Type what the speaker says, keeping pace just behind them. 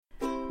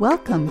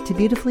Welcome to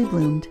Beautifully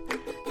Bloomed,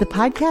 the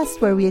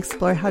podcast where we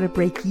explore how to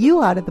break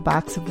you out of the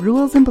box of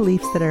rules and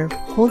beliefs that are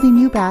holding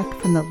you back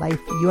from the life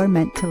you are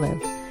meant to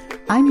live.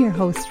 I'm your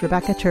host,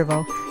 Rebecca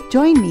Turville.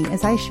 Join me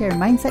as I share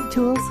mindset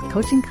tools,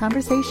 coaching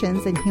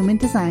conversations, and human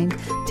design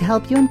to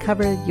help you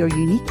uncover your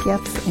unique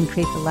gifts and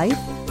create the life,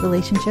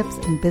 relationships,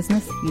 and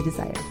business you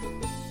desire.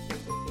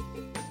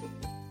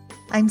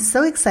 I'm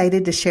so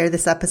excited to share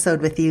this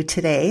episode with you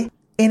today.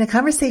 In a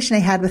conversation I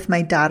had with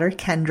my daughter,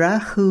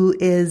 Kendra, who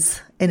is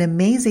an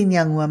amazing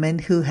young woman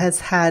who has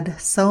had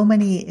so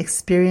many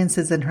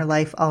experiences in her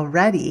life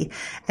already.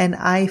 And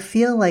I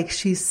feel like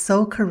she's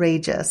so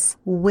courageous,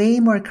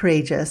 way more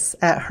courageous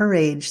at her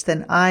age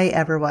than I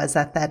ever was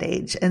at that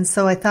age. And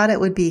so I thought it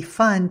would be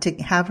fun to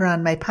have her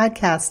on my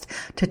podcast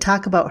to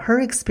talk about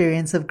her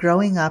experience of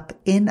growing up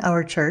in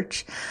our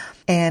church.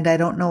 And I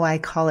don't know why I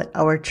call it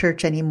our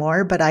church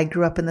anymore, but I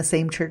grew up in the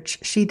same church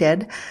she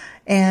did.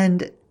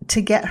 And to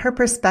get her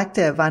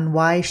perspective on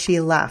why she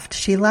left.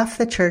 She left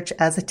the church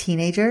as a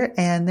teenager,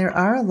 and there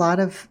are a lot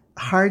of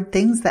hard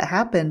things that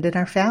happened in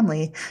our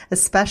family,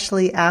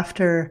 especially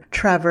after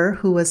Trevor,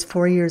 who was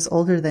 4 years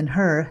older than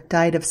her,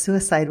 died of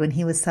suicide when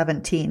he was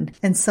 17.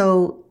 And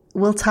so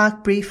we'll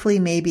talk briefly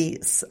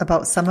maybe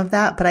about some of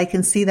that, but I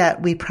can see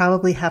that we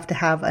probably have to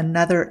have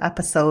another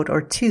episode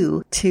or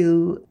two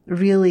to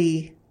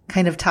really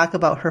kind of talk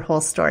about her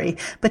whole story.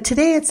 But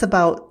today it's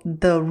about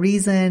the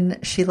reason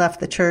she left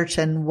the church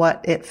and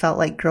what it felt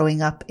like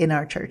growing up in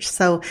our church.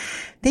 So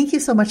thank you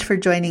so much for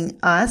joining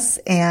us,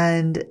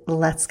 and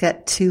let's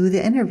get to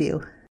the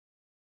interview.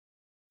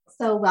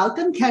 So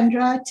welcome,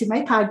 Kendra, to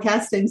my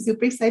podcast. I'm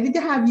super excited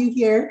to have you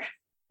here.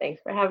 Thanks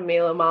for having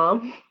me, little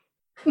mom.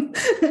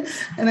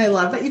 And I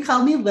love that you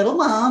call me little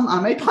mom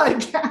on my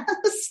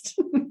podcast.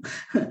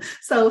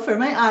 So for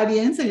my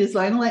audience, I just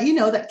want to let you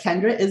know that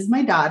Kendra is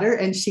my daughter,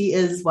 and she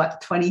is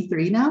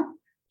 23 now?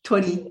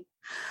 20.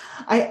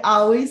 I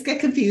always get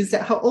confused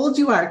at how old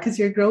you are because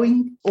you're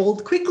growing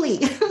old quickly.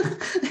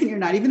 And you're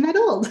not even that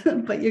old,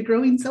 but you're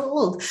growing so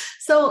old.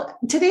 So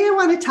today I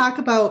want to talk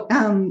about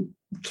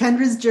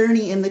Kendra's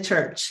journey in the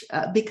church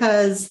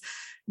because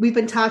we've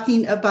been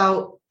talking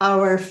about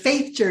our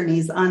faith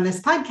journeys on this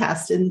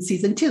podcast in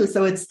season 2.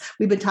 So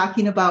we've been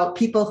talking about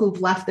people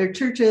who've left their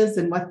churches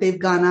and what they've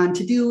gone on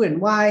to do and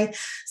why.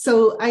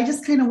 So I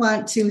just kind of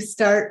want to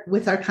start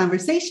with our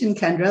conversation,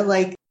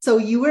 Kendra. So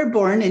you were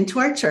born into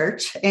our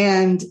church,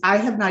 and I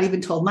have not even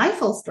told my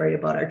full story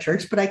about our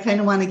church, but I kind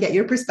of want to get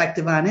your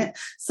perspective on it.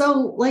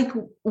 So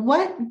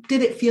what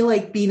did it feel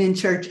like being in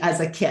church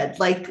as a kid?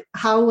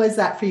 How was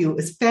that for you? It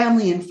was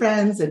family and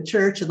friends and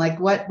church, and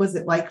what was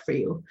it like for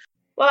you?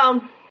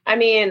 Well, I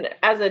mean,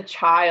 as a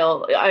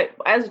child,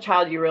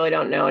 you really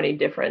don't know any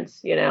difference,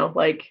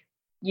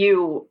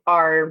 you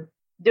are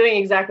doing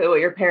exactly what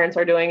your parents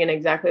are doing and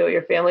exactly what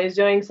your family is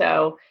doing.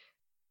 So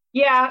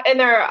yeah. And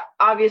there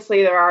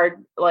are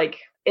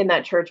in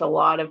that church, a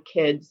lot of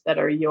kids that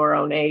are your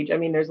own age. I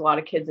mean, there's a lot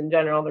of kids in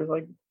general. There's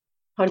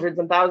hundreds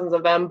and thousands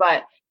of them,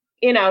 but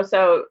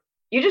so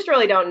you just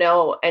really don't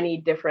know any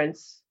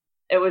difference.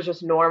 It was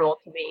just normal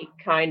to me,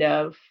 kind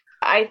of.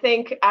 I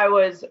think I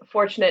was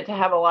fortunate to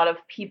have a lot of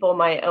people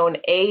my own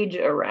age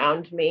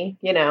around me.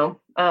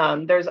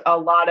 There's a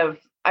lot of,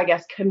 I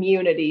guess,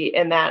 community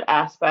in that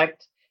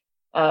aspect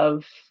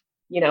of,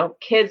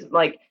 kids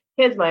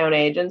my own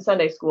age and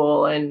Sunday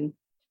school and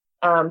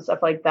stuff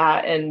like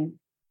that. And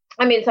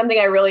I mean, something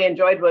I really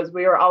enjoyed was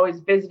we were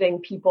always visiting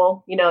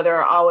people.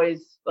 There are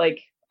always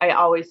I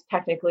always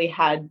technically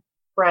had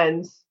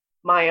friends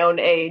my own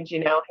age,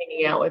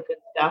 hanging out with and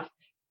stuff.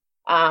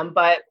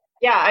 But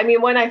yeah, I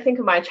mean, when I think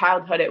of my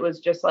childhood, it was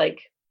just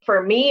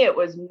for me, it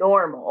was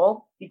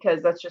normal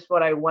because that's just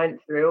what I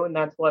went through. And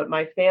that's what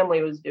my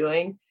family was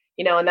doing,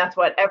 and that's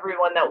what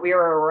everyone that we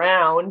were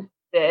around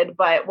did.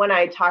 But when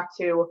I talked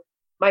to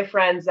my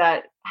friends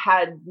that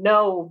had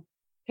no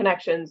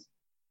connections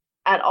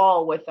at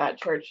all with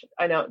that church,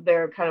 I know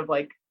they're kind of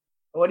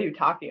what are you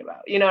talking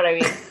about? You know what I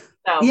mean?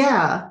 So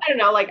yeah, I don't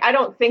know. I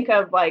don't think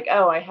of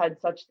oh, I had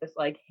such this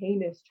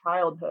heinous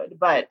childhood,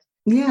 but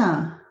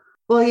yeah.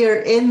 Well, you're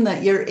in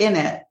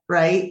it,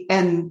 right?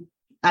 And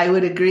I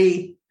would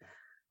agree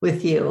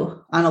with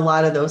you on a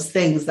lot of those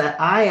things that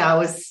I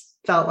always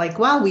felt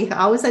we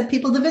always had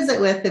people to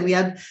visit with.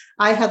 And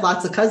I had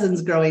lots of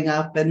cousins growing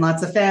up and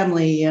lots of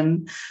family.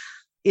 And,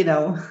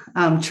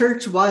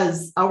 church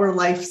was our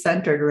life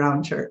centered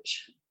around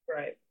church.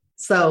 Right.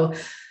 So,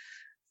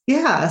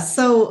 yeah.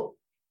 So,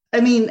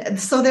 I mean,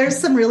 so there's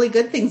some really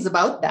good things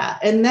about that.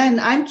 And then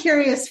I'm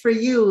curious for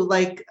you,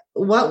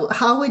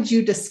 how would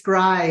you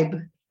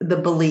describe the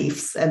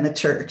beliefs and the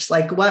church?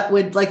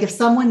 If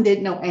someone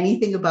didn't know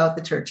anything about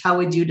the church, how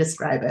would you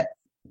describe it?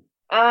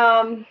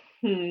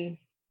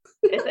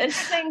 It's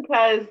interesting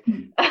because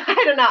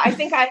I don't know. I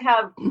think I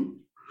have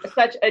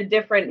such a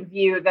different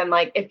view than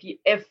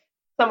if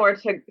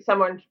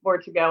someone were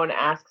to go and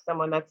ask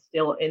someone that's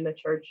still in the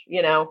church,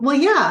 Well,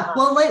 yeah.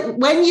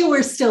 When you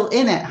were still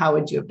in it, how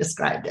would you have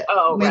described it?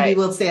 Oh, maybe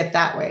We'll say it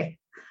that way.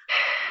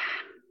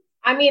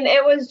 I mean,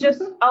 it was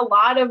just a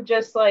lot of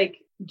just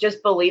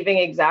just believing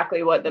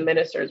exactly what the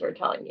ministers were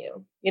telling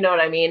you. You know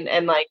what I mean?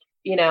 And like,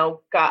 you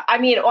know, God, I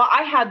mean, well,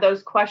 I had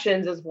those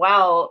questions as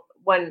well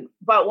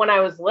but when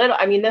I was little,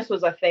 I mean, this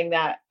was a thing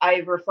that I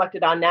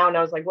reflected on now and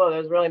I was like, whoa, that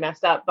was really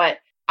messed up. But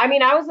I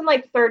mean, I was in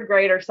like third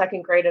grade or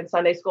second grade in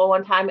Sunday school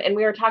one time, and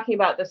we were talking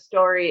about the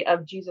story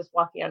of Jesus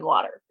walking on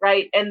water,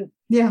 right? And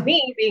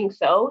me being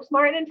so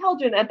smart and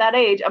intelligent at that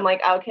age, I'm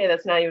like, okay,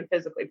 that's not even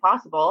physically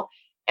possible.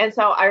 And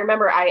so I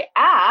remember I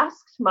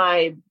asked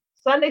my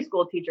Sunday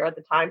school teacher at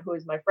the time, who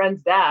was my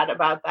friend's dad,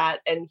 about that.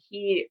 And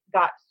he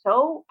got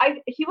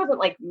he wasn't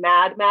like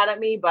mad at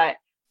me, but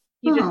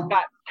he just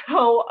got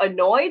so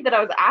annoyed that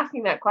I was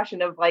asking that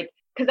question of like,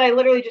 because I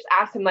literally just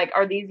asked him, like,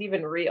 are these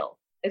even real?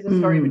 Is the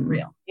story even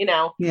real? You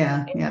know?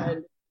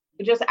 And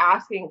just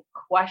asking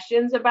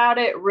questions about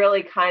it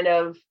really kind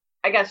of,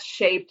 I guess,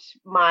 shaped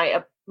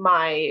my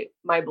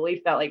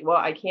belief that like, well,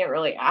 I can't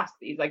really ask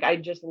these. Like, I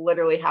just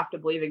literally have to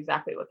believe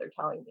exactly what they're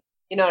telling me.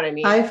 You know what I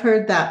mean? I've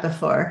heard that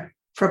before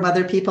from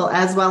other people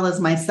as well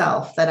as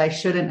myself, that I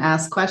shouldn't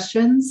ask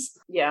questions.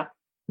 Yeah.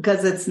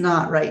 Because it's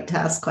not right to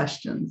ask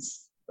questions.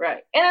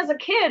 Right. And as a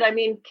kid, I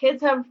mean,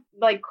 kids have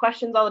like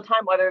questions all the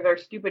time, whether they're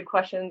stupid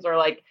questions or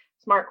like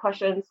smart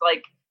questions.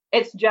 Like,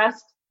 it's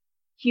just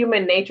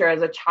human nature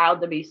as a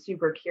child to be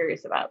super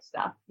curious about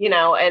stuff, you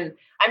know? And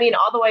I mean,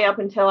 all the way up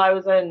until I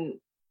was in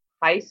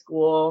high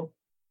school,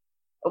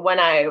 when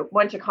I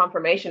went to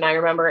confirmation, I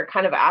remember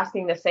kind of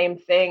asking the same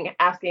thing,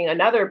 asking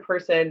another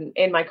person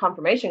in my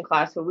confirmation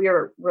class, who we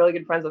were really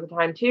good friends at the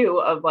time too,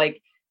 of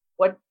like,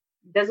 what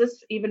does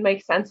this even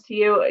make sense to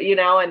you? You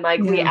know, and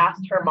like we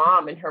asked her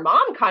mom, and her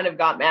mom kind of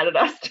got mad at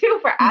us too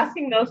for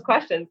asking those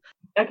questions.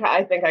 Okay,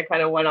 I think I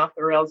kind of went off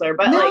the rails there,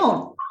 but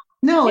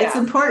no, it's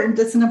important.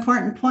 It's an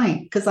important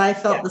point, because I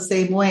felt the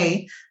same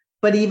way,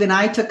 but even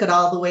I took it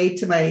all the way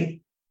to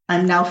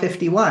I'm now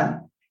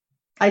 51.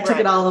 I took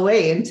it all the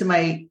way into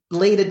my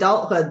late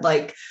adulthood.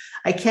 Like,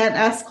 I can't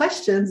ask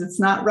questions. It's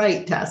not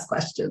right to ask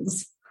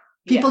questions.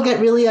 People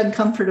get really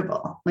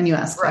uncomfortable when you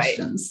ask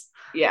questions.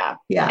 Yeah.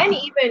 And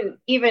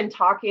even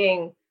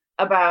talking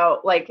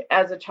about, like,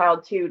 as a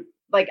child too,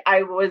 like,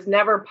 I was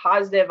never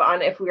positive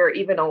on if we were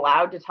even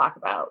allowed to talk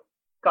about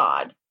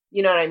God.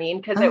 You know what I mean?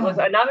 Because it was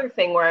another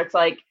thing where it's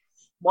like,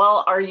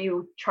 well, are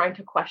you trying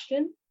to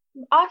question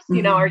us?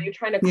 You know, are you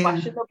trying to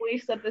question the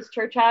beliefs that this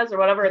church has or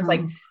whatever? It's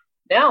like,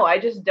 no, I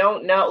just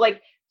don't know.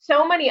 Like,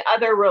 so many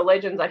other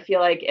religions, I feel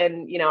like,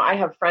 and, you know, I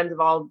have friends of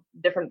all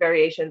different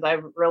variations. I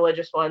have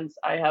religious ones,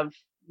 I have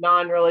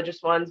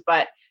non-religious ones,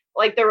 but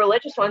like the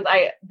religious ones,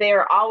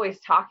 they're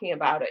always talking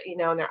about it, you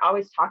know, and they're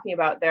always talking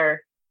about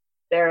their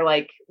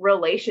like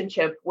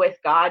relationship with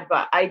God.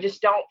 But I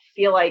just don't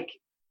feel like,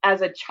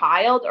 as a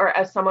child or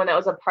as someone that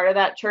was a part of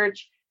that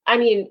church, I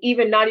mean,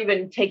 not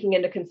even taking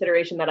into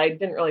consideration that I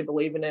didn't really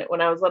believe in it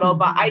when I was little,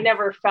 but I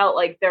never felt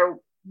like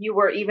you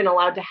were even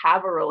allowed to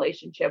have a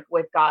relationship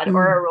with God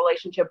or a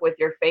relationship with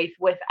your faith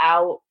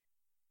without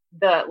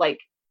the like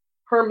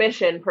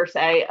permission per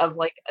se of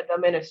like the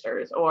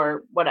ministers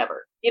or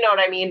whatever. You know what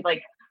I mean?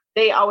 Like,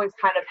 they always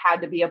kind of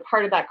had to be a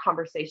part of that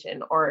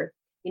conversation, or,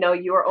 you know,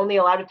 you were only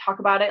allowed to talk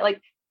about it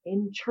like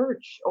in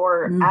church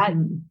or at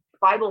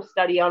Bible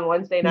study on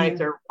Wednesday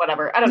nights or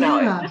whatever. I don't know.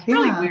 It's just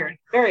really weird.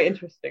 Very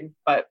interesting.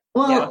 But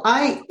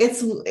I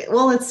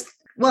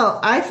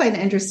find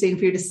it interesting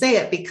for you to say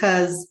it,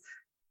 because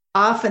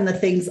often the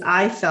things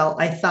I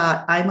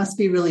thought I must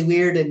be really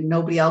weird and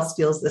nobody else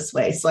feels this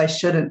way, so I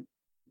shouldn't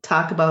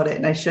talk about it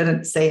and I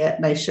shouldn't say it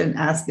and I shouldn't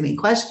ask any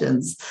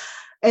questions.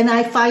 And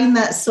I find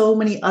that so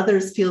many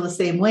others feel the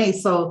same way.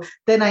 So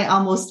then I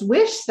almost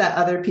wish that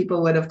other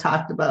people would have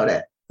talked about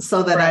it,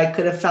 so that I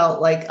could have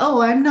felt like,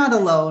 oh, I'm not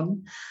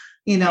alone,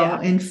 you know,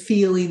 in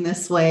feeling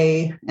this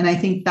way. And I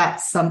think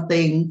that's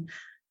something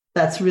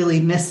that's really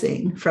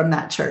missing from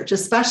that church,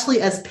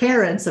 especially as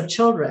parents of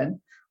children.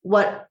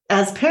 What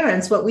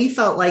we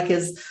felt like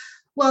is,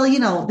 well, you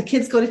know, the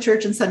kids go to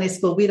church and Sunday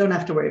school. We don't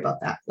have to worry about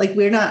that. Like,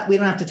 we don't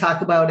have to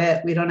talk about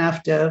it. We don't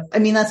have to. I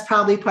mean, that's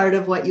probably part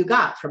of what you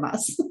got from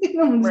us. We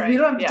don't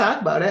have to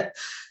talk about it.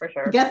 For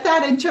sure. Get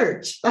that in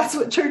church. That's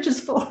what church is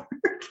for.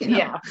 You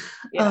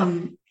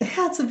know?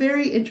 It's a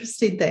very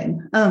interesting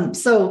thing.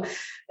 So,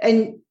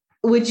 and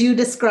would you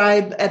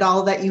describe at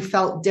all that you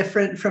felt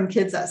different from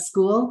kids at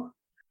school?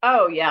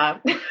 Oh, yeah.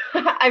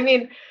 I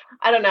mean,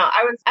 I don't know.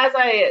 As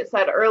I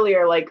said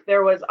earlier, like,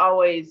 there was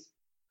always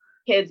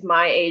kids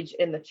my age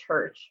in the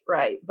church,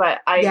 right? But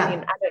I mean,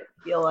 I didn't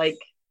feel like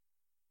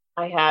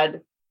I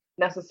had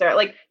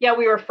necessarily, like,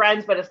 we were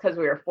friends, but it's because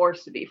we were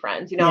forced to be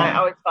friends. You know, I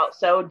always felt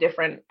so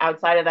different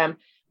outside of them.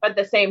 But at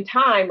the same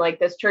time, like,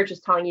 this church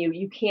is telling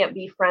you can't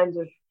be friends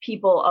with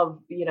people of,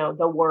 you know,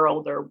 the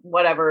world or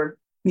whatever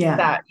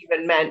that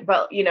even meant.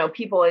 But, you know,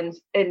 people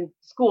in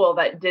school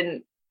that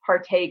didn't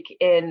partake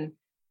in,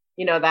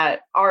 you know,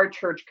 that our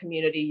church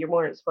community, you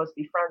weren't supposed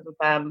to be friends with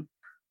them.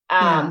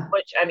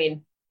 Which, I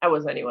mean, I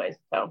was anyways.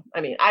 So,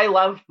 I mean, I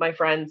love my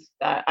friends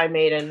that I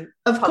made in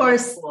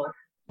school.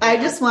 I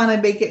just want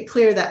to make it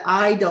clear that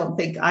I don't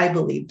think I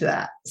believed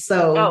that.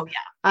 So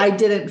I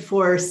didn't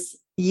force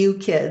you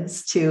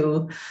kids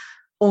to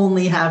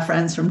only have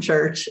friends from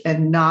church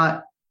and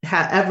not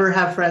ever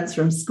have friends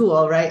from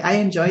school, right? I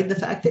enjoyed the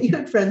fact that you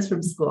had friends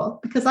from school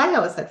because I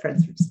always had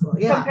friends from school.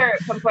 Yeah.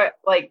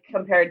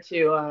 Compared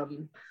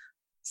to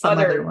Some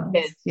other ones.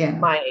 kids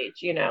my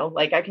age, you know,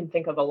 like I can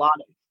think of a lot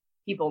of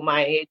people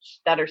my age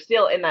that are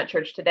still in that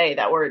church today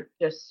that were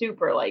just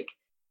super like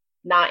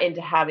not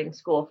into having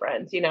school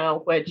friends, you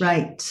know, which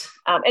right.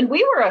 And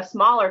we were a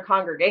smaller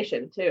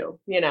congregation too,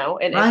 you know,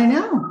 and I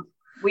know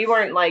we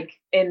weren't like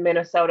in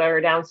Minnesota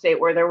or downstate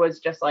where there was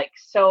just like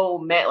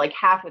like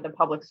half of the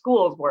public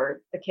schools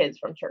were the kids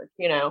from church,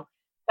 you know.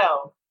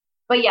 So,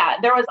 but yeah,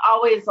 there was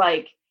always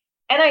like,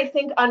 and I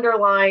think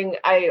underlying,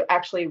 I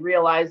actually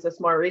realized this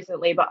more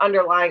recently, but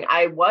underlying,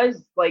 I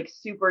was like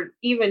super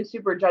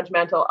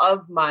judgmental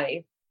of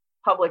my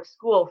public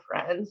school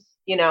friends,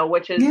 you know,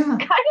 which is kind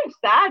of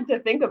sad to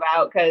think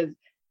about because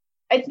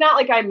it's not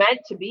like I meant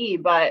to be,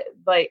 but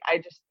like, I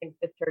just think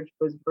the church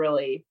was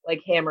really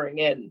like hammering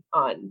in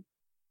on,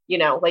 you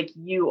know, like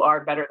you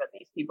are better than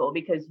these people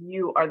because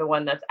you are the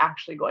one that's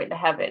actually going to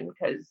heaven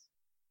because,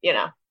 you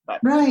know. But.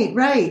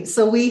 Right.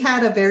 So we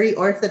had a very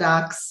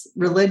orthodox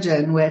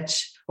religion,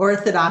 which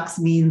orthodox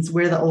means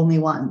we're the only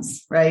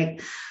ones,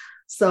 right?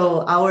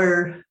 So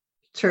our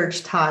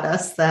church taught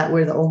us that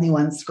we're the only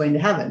ones going to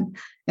heaven.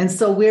 And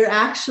so we're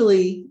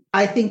actually,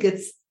 I think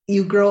it's,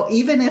 you grow,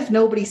 even if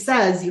nobody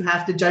says you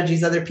have to judge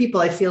these other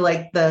people, I feel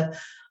like the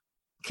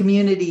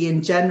community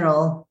in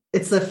general,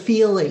 it's a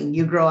feeling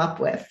you grow up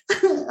with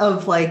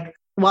of like,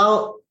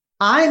 well,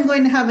 I'm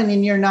going to heaven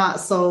and you're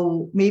not.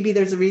 So maybe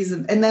there's a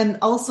reason. And then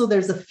also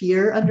there's a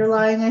fear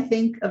underlying, I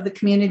think, of the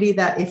community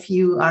that if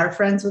you are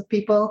friends with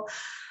people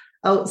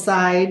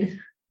outside,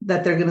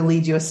 that they're going to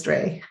lead you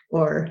astray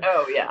or,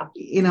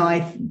 you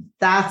know,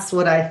 that's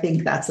what I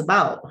think that's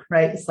about,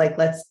 right? It's like,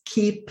 let's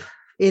keep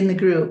in the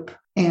group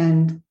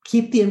and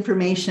keep the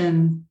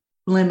information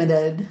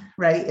limited,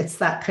 right? It's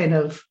that kind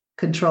of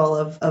control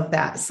of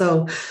that.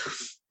 So,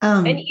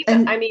 and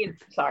even, I mean,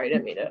 sorry, I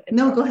didn't mean to.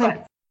 No, go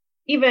ahead.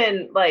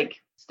 Even like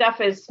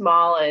stuff as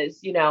small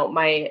as, you know,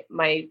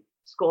 my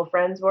school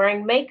friends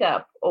wearing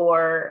makeup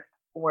or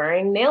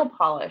wearing nail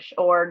polish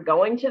or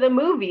going to the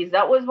movies.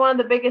 That was one of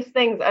the biggest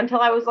things until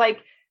I was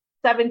like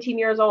 17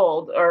 years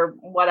old or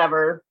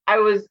whatever. I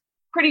was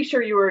pretty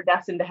sure you were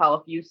destined to hell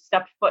if you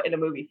stepped foot in a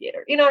movie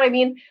theater. You know what I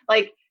mean?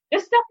 Like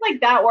just stuff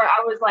like that where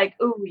I was like,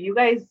 ooh, you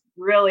guys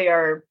really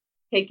are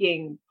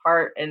taking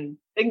part in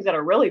things that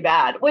are really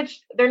bad,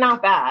 which they're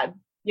not bad.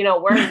 You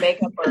know, wearing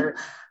makeup or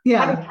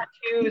having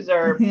tattoos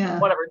or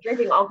whatever,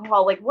 drinking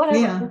alcohol, like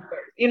whatever.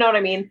 You know what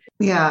I mean?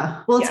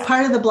 Yeah. Well, it's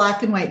part of the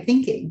black and white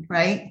thinking,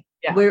 right?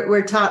 Yeah.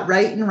 We're taught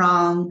right and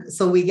wrong.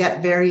 So we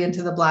get very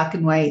into the black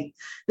and white.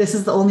 This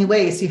is the only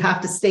way. So you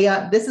have to stay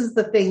up. This is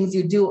the things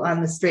you do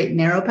on the straight and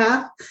narrow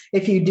path.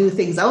 If you do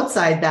things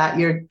outside that,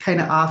 you're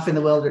kind of off in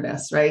the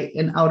wilderness, right?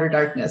 In outer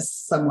darkness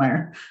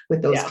somewhere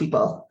with those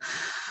people.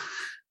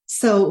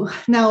 So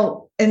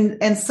now,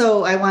 and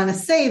so I want to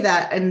say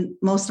that, and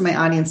most of my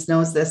audience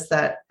knows this,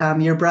 that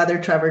your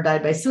brother Trevor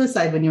died by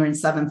suicide when you were in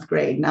 7th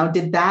grade. Now,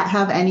 did that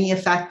have any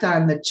effect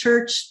on the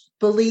church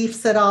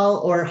beliefs at all,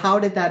 or how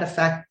did that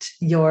affect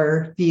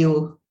your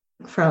view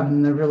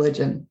from the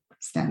religion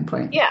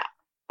standpoint? Yeah,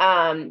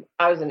 I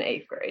was in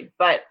 8th grade,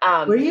 but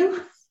were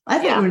you? I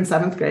thought you were in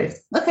 7th grade.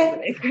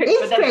 Okay,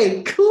 8th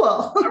grade,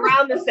 cool.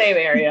 Around the same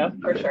area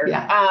for sure.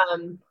 Yeah.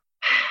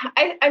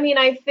 I mean,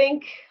 I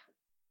think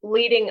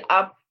leading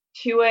up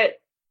to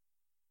it,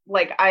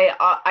 like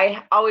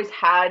I always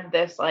had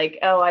this like,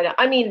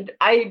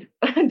 I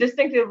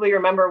distinctively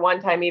remember one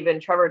time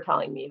even Trevor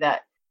telling me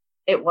that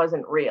it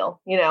wasn't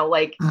real, you know,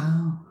 like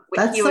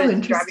he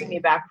was driving me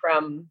back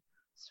from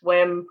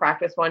swim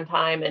practice one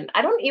time. And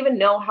I don't even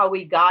know how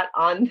we got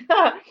on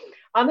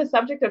the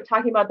subject of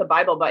talking about the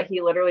Bible, but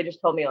he literally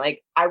just told me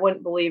like, I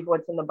wouldn't believe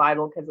what's in the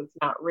Bible because it's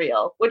not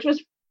real, which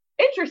was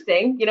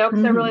interesting, you know,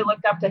 because I really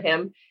looked up to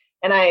him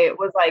and I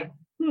was like,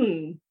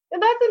 and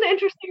that's an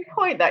interesting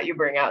point that you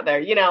bring out there,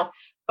 you know.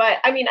 But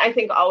I mean, I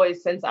think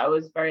always since I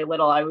was very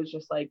little, I was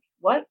just like,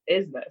 what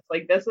is this?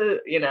 Like, this is,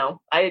 you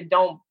know, I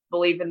don't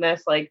believe in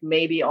this. Like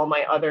maybe all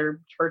my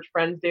other church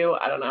friends do.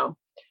 I don't know.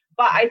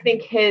 But I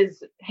think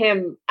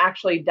him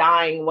actually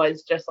dying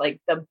was just like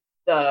the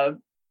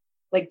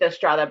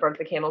straw that broke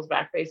the camel's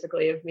back,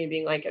 basically, of me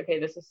being like, okay,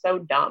 this is so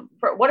dumb.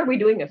 What are we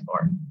doing this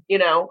for? You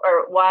know,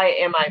 or why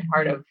am I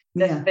part of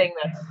this thing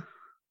that's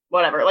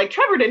whatever? Like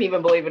Trevor didn't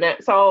even believe in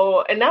it.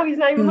 So, and now he's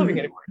not even living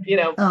anymore, you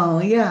know? Oh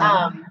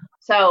yeah.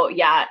 So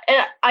yeah.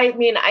 And I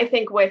mean, I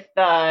think with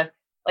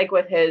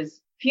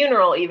his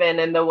funeral, even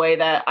in the way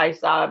that I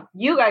saw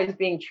you guys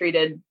being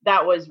treated,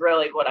 that was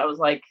really what I was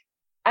like,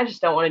 I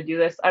just don't want to do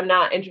this. I'm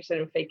not interested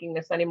in faking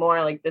this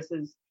anymore. Like this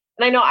is,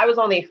 and I know I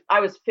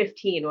was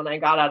 15 when I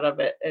got out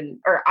of it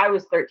or I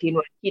was 13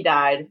 when he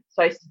died.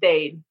 So I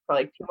stayed for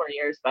like 2 more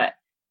years, but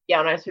yeah,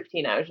 when I was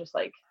 15, I was just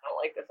like, I don't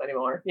like this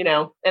anymore, you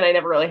know, and I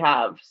never really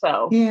have.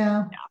 So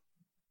yeah.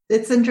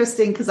 it's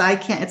interesting because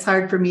it's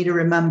hard for me to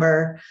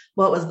remember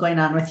what was going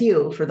on with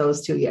you for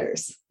those 2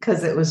 years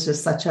because it was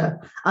just such a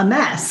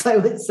mess, I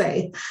would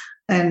say.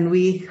 And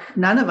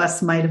none of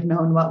us might have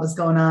known what was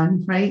going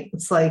on, right?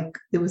 It's like,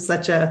 it was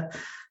such a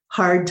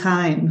hard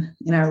time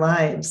in our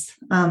lives.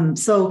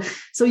 So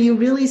you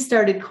really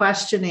started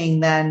questioning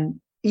then.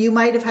 You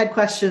might have had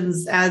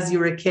questions as you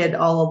were a kid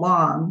all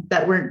along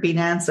that weren't being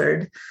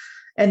answered.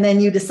 And then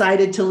you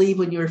decided to leave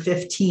when you were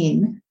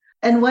 15.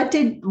 And what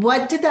did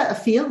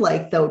that feel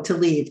like though, to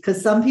leave?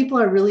 Because some people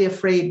are really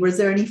afraid. Was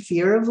there any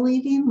fear of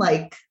leaving?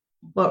 Like,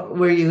 what,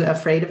 were you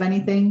afraid of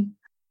anything?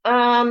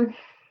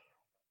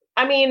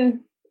 I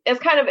mean,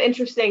 it's kind of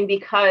interesting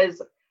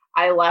because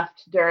I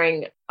left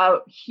during a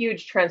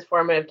huge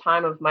transformative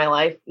time of my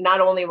life.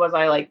 Not only was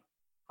I like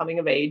coming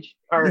of age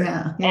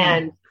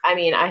and I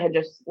mean, I had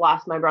just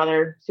lost my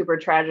brother super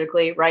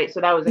tragically. Right.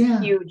 So that was a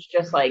huge,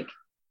 just like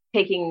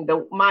taking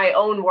my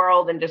own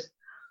world and just,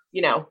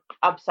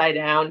 upside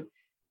down.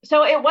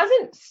 So it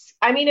wasn't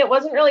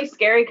really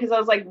scary because I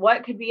was like,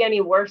 what could be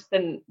any worse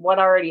than what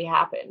already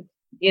happened?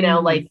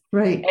 Right.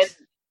 And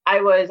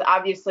I was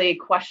obviously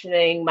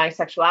questioning my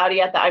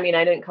sexuality I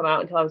didn't come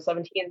out until I was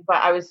 17,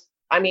 but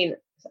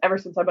ever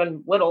since I've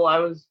been little, I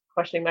was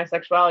questioning my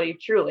sexuality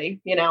truly,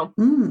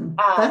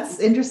 That's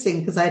interesting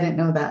because I didn't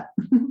know that.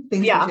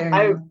 Thanks for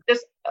sharing.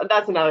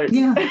 That's another.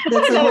 Yeah,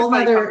 that's a whole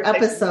other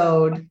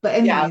episode. But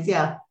anyways,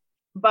 yeah.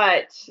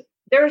 But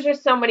there was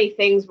just so many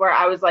things where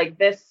I was like,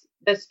 this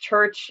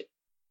church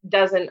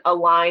doesn't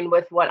align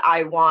with what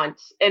I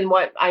want and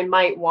what I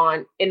might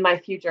want in my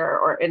future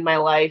or in my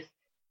life.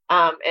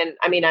 And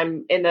I mean,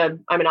 I'm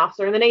an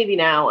officer in the Navy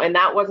now, and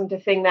that wasn't a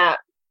thing that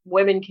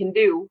women can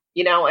do,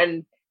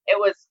 and it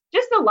was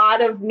just a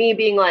lot of me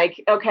being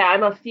like, okay,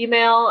 I'm a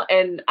female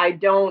and I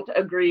don't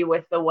agree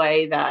with the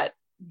way that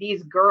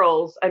these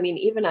girls,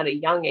 even at a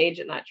young age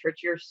in that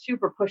church, you're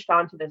super pushed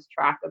onto this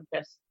track of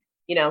just,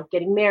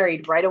 getting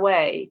married right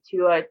away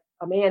to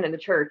a man in the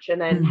church and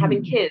then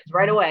having kids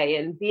right away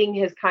and being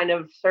his kind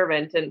of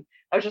servant. And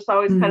I was just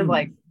always kind of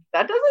like,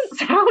 that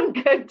doesn't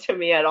sound good to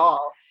me at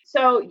all.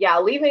 So yeah,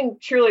 leaving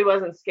truly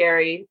wasn't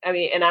scary.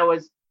 And I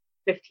was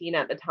 15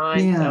 at the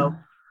time. So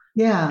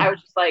yeah, I was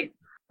just like,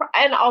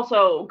 and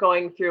also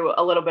going through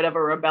a little bit of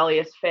a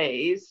rebellious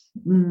phase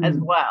as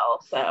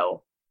well.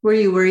 So were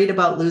you worried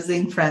about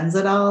losing friends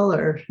at all,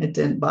 or it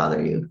didn't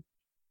bother you?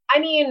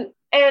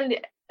 And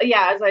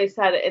yeah, as I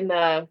said in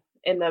the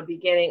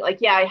beginning,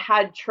 like, yeah, I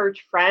had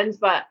church friends,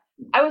 but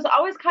I was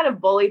always kind of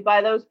bullied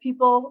by those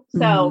people.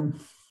 So,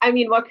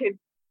 what could,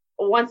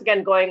 once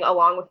again, going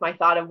along with my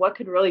thought of what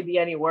could really be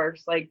any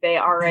worse? Like, they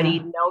already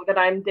know that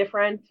I'm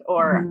different,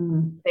 or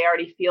they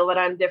already feel that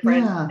I'm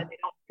different, and they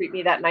don't treat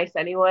me that nice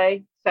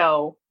anyway.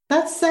 So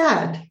that's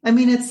sad.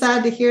 It's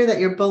sad to hear that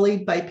you're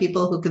bullied by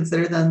people who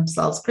consider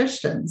themselves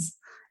Christians.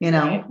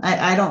 Right.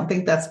 I don't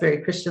think that's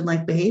very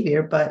Christian-like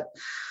behavior, but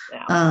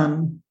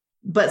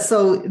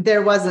so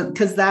there wasn't,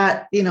 because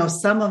that,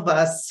 some of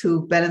us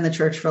who've been in the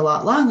church for a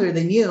lot longer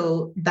than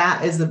you,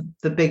 that is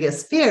the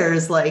biggest fear,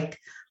 is like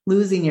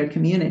losing your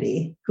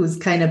community, who's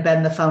kind of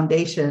been the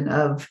foundation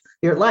of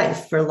your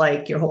life for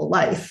like your whole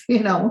life,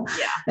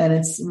 and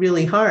it's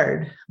really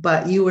hard.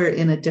 But you were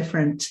in a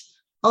different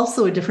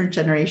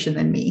generation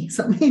than me.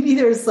 So maybe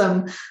there's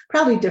some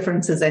probably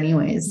differences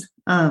anyways.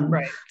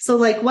 Right. So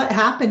like, what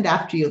happened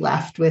after you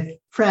left with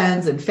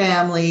friends and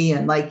family,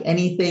 and like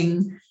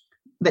anything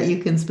that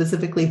you can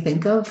specifically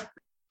think of?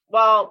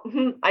 Well,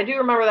 I do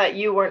remember that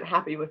you weren't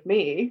happy with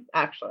me,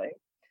 actually.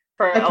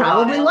 I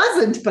probably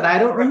wasn't, but I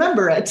don't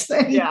remember it.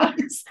 Yeah.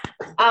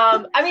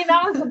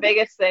 That was the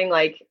biggest thing.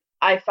 Like,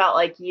 I felt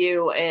like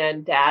you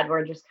and Dad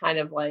were just kind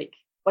of like,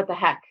 what the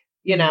heck,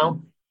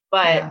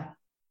 but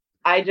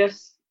I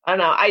don't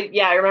know.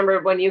 I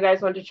remember when you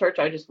guys went to church,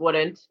 I just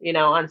wouldn't,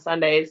 on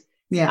Sundays.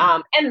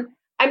 Yeah. And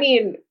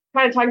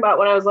kind of talking about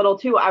when I was little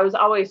too, I was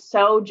always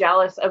so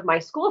jealous of my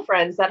school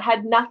friends that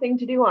had nothing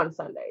to do on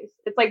Sundays.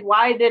 It's like,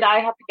 why did I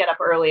have to get up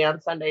early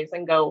on Sundays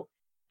and go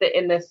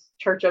in this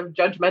church of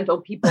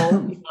judgmental people,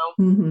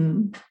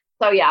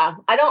 So yeah,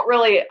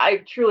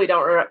 I truly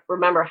don't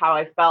remember how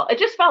I felt. It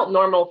just felt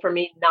normal for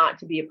me not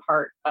to be a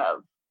part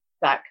of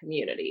that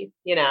community,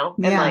 and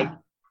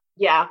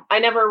I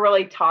never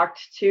really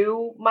talked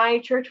to my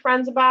church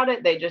friends about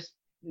it. They just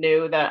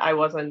knew that I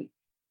wasn't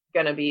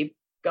going to be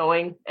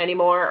going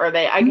anymore, or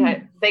they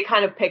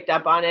kind of picked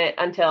up on it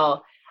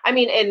until,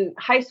 in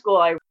high school,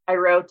 I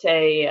wrote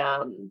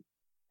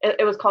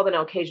it was called an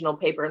occasional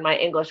paper in my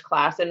English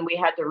class, and we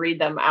had to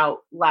read them out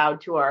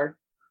loud to our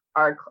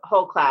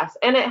whole class.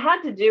 And it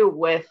had to do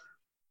with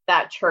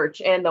that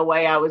church and the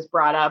way I was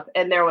brought up.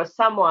 And there was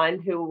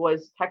someone who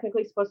was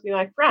technically supposed to be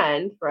my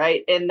friend,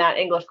 right, in that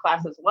English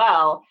class as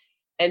well.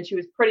 And she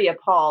was pretty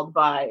appalled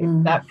by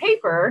that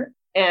paper.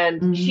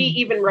 And she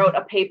even wrote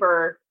a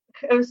paper.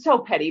 It was so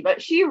petty,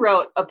 but she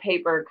wrote a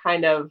paper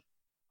kind of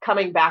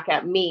coming back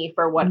at me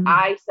for what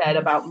I said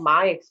about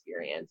my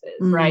experiences,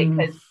 right?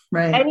 Because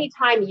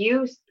anytime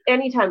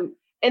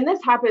and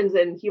this happens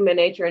in human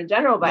nature in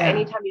general, but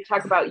anytime you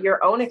talk about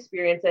your own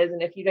experiences,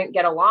 and if you didn't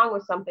get along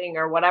with something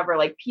or whatever,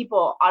 like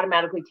people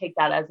automatically take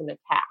that as an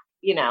attack,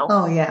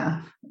 Oh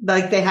yeah.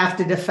 Like they have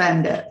to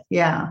defend it.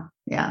 Yeah.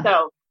 Yeah.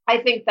 So I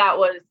think that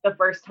was the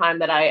first time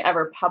that I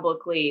ever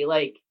publicly,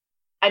 like,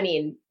 I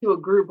mean, to a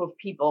group of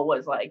people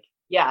was like,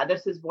 yeah,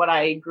 this is what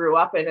I grew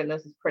up in and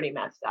this is pretty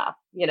messed up,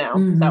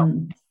 So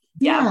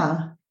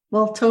yeah.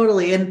 Well,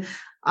 totally. And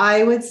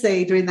I would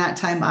say during that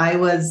time, I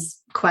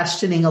was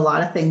questioning a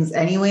lot of things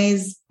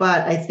anyways,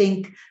 but I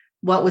think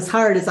what was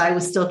hard is I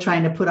was still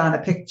trying to put on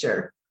a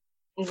picture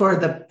for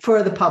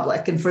the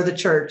public and for the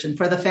church and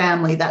for the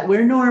family that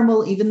we're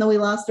normal, even though we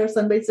lost our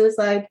son by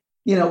suicide,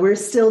 we're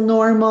still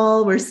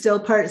normal. We're still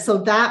part. So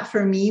that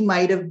for me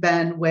might've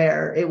been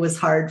where it was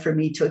hard for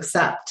me to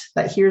accept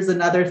that here's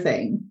another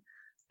thing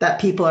that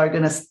people are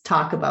going to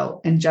talk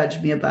about and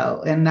judge me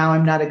about. And now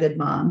I'm not a good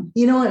mom.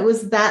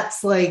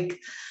 That's like,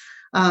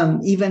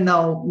 even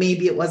though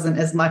maybe it wasn't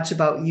as much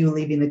about you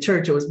leaving the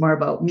church, it was more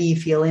about me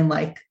feeling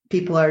like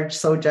people are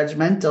so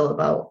judgmental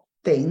about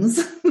things.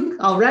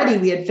 Already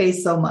we had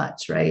faced so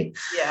much, right?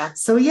 Yeah.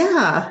 So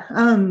yeah.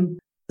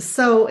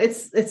 So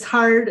it's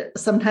hard.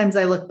 Sometimes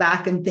I look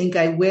back and think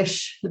I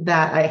wish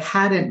that I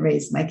hadn't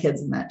raised my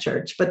kids in that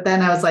church. But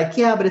then I was like,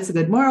 yeah, but it's a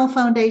good moral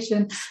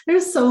foundation.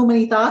 There's so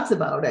many thoughts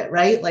about it,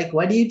 right? Like,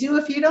 what do you do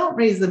if you don't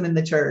raise them in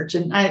the church?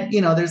 And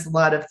there's a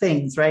lot of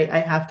things, right? I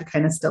have to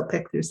kind of still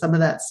pick through some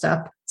of that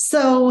stuff.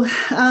 So,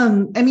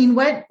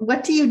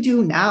 what do you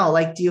do now?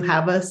 Like, do you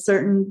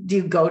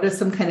go to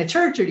some kind of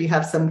church, or do you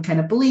have some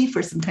kind of belief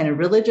or some kind of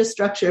religious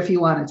structure if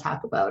you want to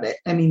talk about it?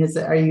 I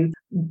mean,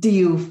 do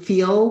you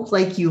feel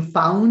like you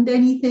found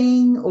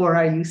anything, or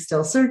are you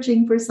still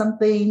searching for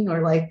something,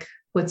 or like,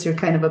 what's your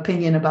kind of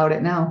opinion about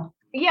it now?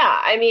 Yeah.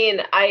 I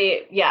mean,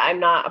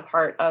 I'm not a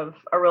part of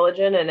a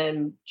religion, and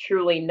I'm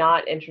truly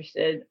not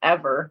interested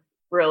ever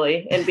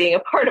really in being a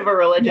part of a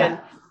religion. Yeah.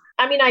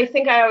 I mean, I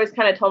think I always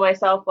kind of told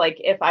myself, like,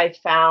 if I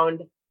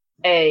found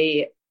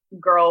a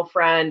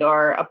girlfriend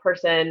or a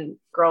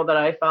girl that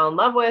I fell in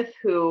love with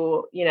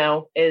who,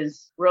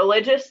 is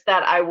religious,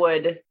 that I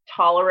would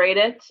tolerate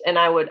it. And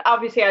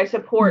I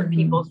support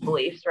people's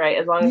beliefs, right?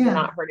 As long as they're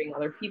not hurting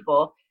other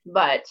people.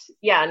 But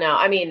yeah, no,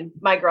 I mean,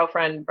 my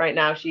girlfriend right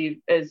now,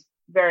 she is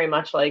very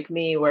much like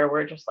me, where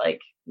we're just like,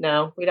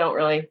 no, we don't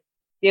really,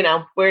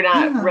 we're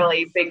not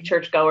really big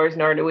churchgoers,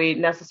 nor do we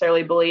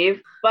necessarily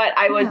believe. But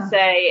I would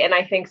say, and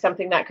I think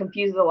something that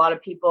confuses a lot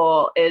of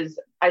people is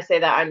I say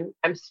that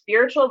I'm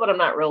spiritual, but I'm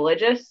not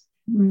religious.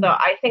 So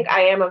I think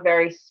I am a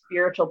very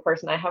spiritual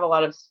person. I have a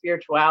lot of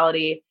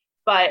spirituality,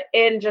 but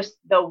in just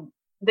the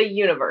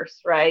universe,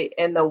 right?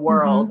 In the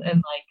world.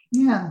 And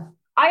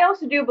I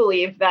also do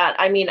believe that,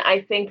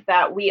 I think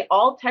that we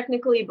all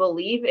technically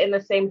believe in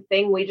the same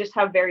thing. We just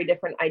have very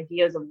different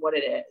ideas of what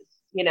it is,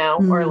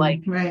 or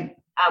like, right.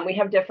 We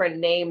have different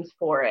names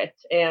for it.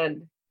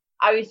 And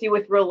obviously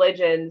with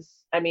religions,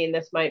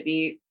 this might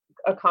be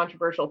a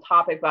controversial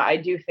topic, but I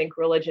do think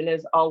religion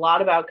is a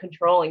lot about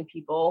controlling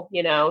people,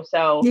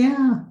 so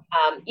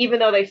even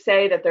though they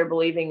say that they're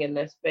believing in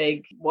this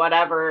big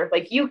whatever,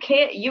 like you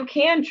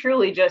can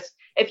truly just,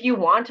 if you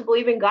want to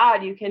believe in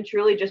God, you can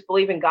truly just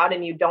believe in God,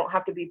 and you don't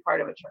have to be part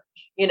of a church,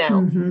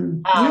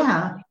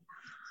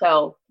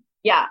 So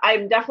yeah,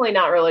 I'm definitely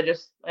not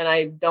religious, and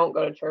I don't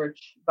go to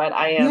church, but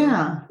I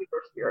am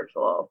super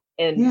spiritual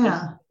in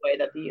just the way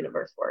that the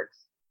universe works.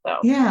 So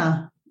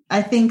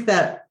I think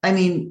that,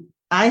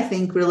 I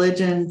think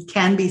religion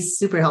can be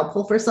super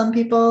helpful for some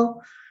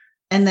people,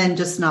 and then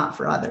just not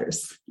for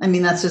others.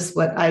 That's just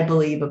what I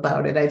believe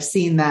about it. I've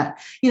seen that,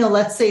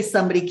 let's say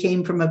somebody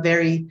came from a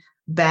very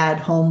bad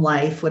home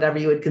life, whatever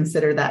you would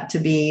consider that to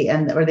be,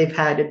 or they've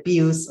had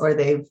abuse, or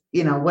they've,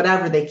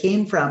 whatever they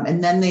came from.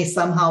 And then they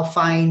somehow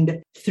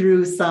find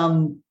through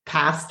some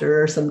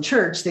pastor or some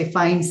church, they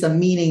find some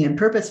meaning and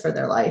purpose for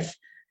their life.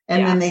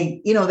 And then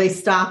they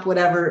stop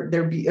whatever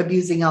they're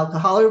abusing,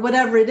 alcohol or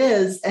whatever it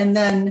is. And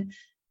then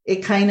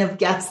it kind of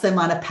gets them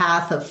on a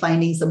path of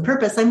finding some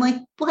purpose. I'm like,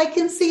 well, I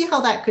can see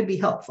how that could be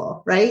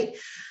helpful. Right.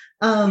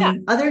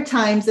 Other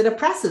times it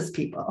oppresses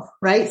people.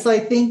 Right. So I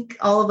think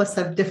all of us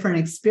have different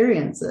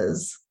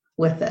experiences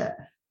with it,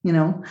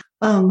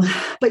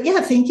 but yeah,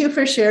 thank you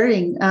for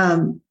sharing.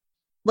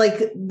 Like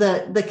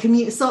the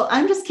community. So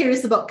I'm just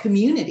curious about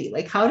community.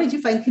 Like, how did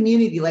you find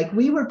community? Like,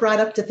 we were brought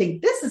up to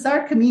think this is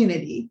our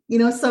community,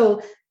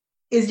 so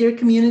is your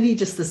community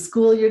just the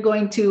school you're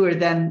going to, or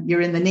then you're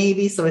in the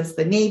Navy, so it's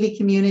the Navy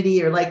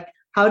community, or like,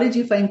 how did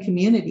you find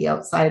community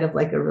outside of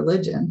like a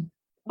religion?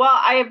 Well,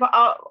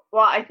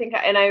 I think,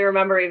 and I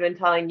remember even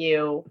telling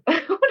you when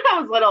I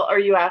was little, or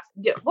you asked,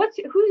 who's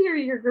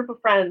your group of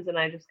friends? And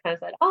I just kind of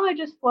said, I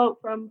just float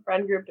from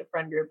friend group to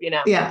friend group,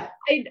 Yeah.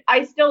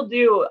 I still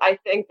do. I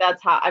think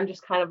that's how I'm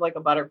just kind of like a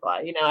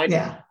butterfly, I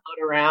just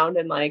float around,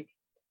 and like,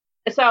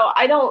 so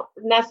I don't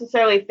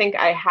necessarily think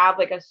I have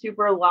like a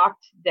super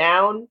locked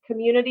down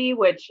community,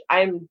 which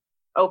I'm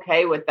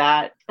okay with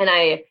that. And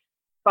I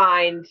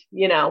find,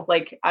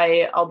 like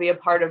I'll be a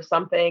part of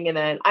something. And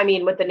then,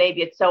 with the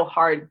Navy, it's so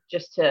hard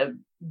just to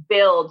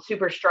build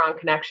super strong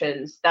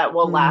connections that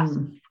will last.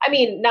 I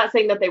mean, not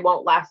saying that they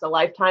won't last a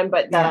lifetime,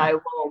 but that I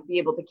will be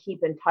able to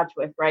keep in touch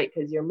with, right?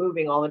 Because you're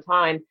moving all the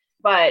time.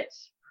 But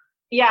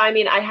yeah, I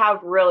mean, I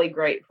have really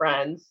great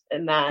friends,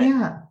 and that,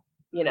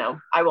 you know,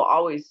 I will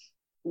always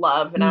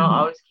love and I'll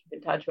always keep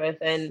in touch with.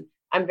 And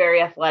I'm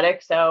very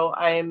athletic, so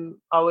I'm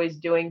always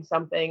doing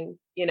something,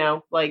 you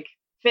know, like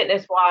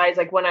fitness wise.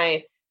 Like when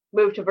I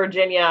moved to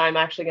Virginia, I'm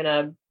actually going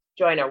to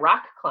join a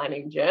rock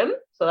climbing gym.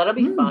 So that'll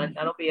be fun.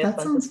 That'll be that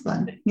sounds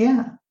fun.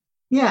 Yeah.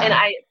 Yeah. And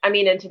I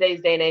mean, in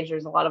today's day and age,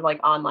 there's a lot of like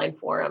online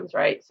forums,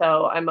 right?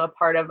 So I'm a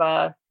part of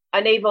a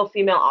naval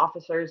female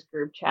officers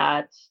group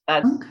chat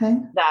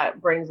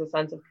that brings a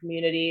sense of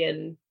community.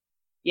 And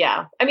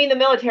yeah, I mean, the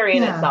military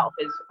in itself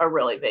is a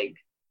really big,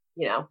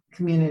 you know,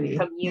 community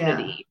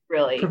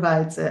really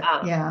provides it.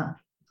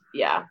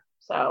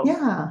 So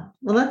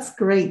well, that's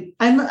great.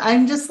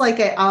 I'm just like,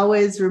 I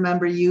always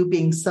remember you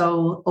being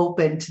so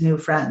open to new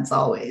friends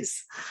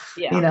always.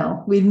 You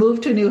know, we'd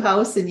move to a new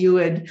house and you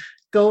would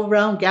go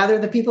around, gather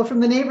the people from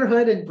the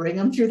neighborhood and bring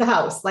them through the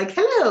house. Like,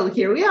 hello,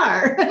 here we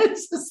are.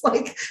 It's just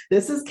like,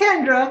 this is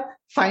Kendra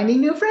finding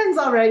new friends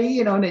already,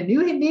 you know, in a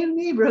new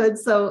neighborhood.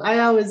 So I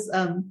always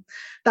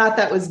thought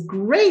that was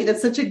great.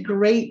 That's such a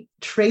great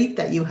trait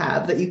that you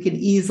have, that you can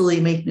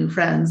easily make new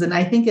friends. And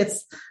I think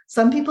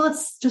some people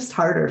it's just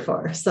harder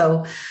for.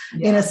 So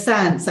in a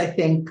sense, I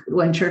think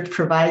when church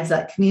provides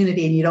that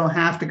community and you don't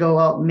have to go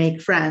out and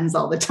make friends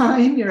all the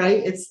time, you're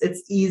right.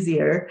 It's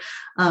easier.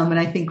 And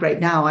I think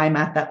right now I'm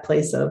at that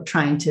place of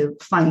trying to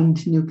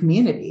find new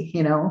community,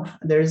 you know,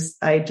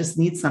 I just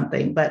need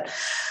something. But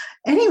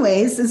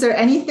anyways, is there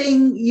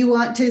anything you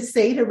want to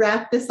say to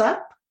wrap this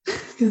up?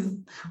 Because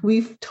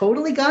we've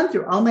totally gone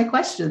through all my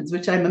questions,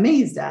 which I'm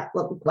amazed at.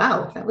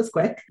 Wow, that was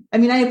quick. I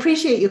mean, I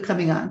appreciate you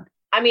coming on.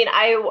 I mean,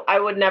 I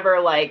would never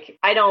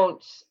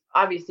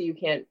obviously you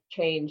can't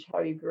change how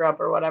you grew up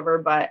or whatever,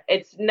 but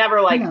it's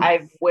never like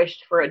I've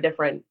wished for a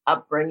different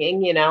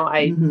upbringing. You know,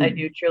 I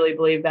do truly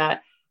believe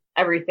that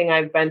everything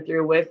I've been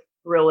through with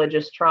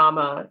religious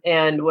trauma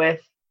and with,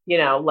 you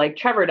know, like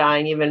Trevor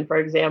dying, even for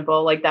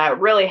example, like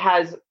that really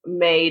has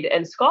made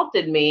and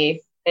sculpted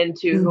me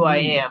into who I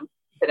am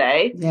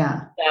today.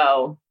 Yeah.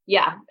 So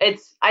yeah,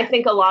 I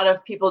think a lot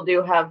of people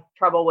do have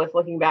trouble with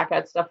looking back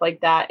at stuff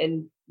like that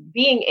and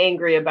being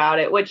angry about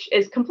it, which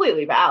is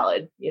completely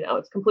valid. You know,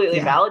 it's completely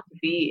valid to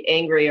be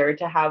angry or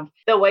to have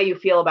the way you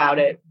feel about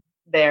it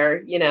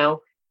there, you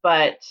know,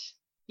 but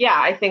yeah,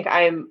 I think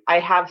I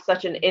have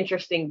such an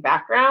interesting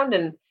background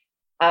and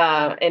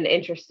an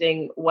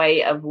interesting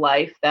way of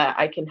life that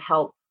I can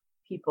help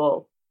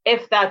people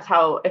if that's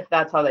how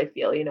they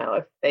feel, you know,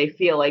 if they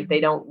feel like they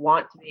don't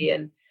want to be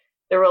in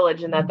the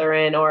religion that they're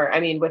in, or I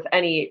mean, with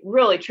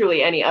really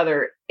truly any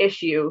other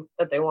issue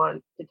that they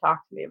want to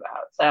talk to me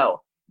about.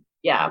 So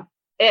yeah,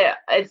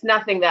 it's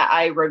nothing that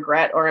I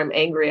regret or am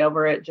angry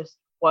over. It just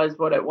was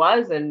what it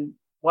was and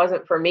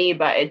wasn't for me,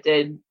 but it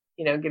did,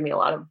 you know, give me a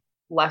lot of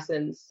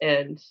lessons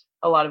and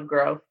a lot of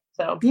growth.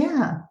 So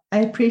yeah, I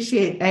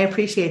appreciate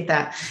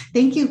that.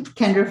 Thank you,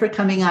 Kendra, for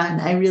coming on.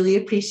 I really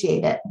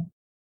appreciate it.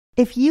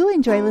 If you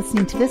enjoy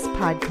listening to this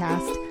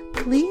podcast,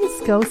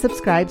 please go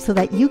subscribe so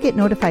that you get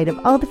notified of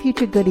all the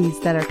future goodies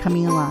that are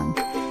coming along.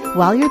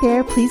 While you're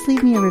there, please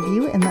leave me a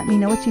review and let me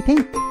know what you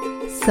think.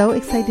 So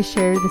excited to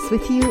share this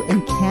with you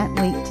and can't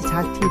wait to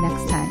talk to you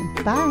next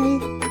time.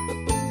 Bye.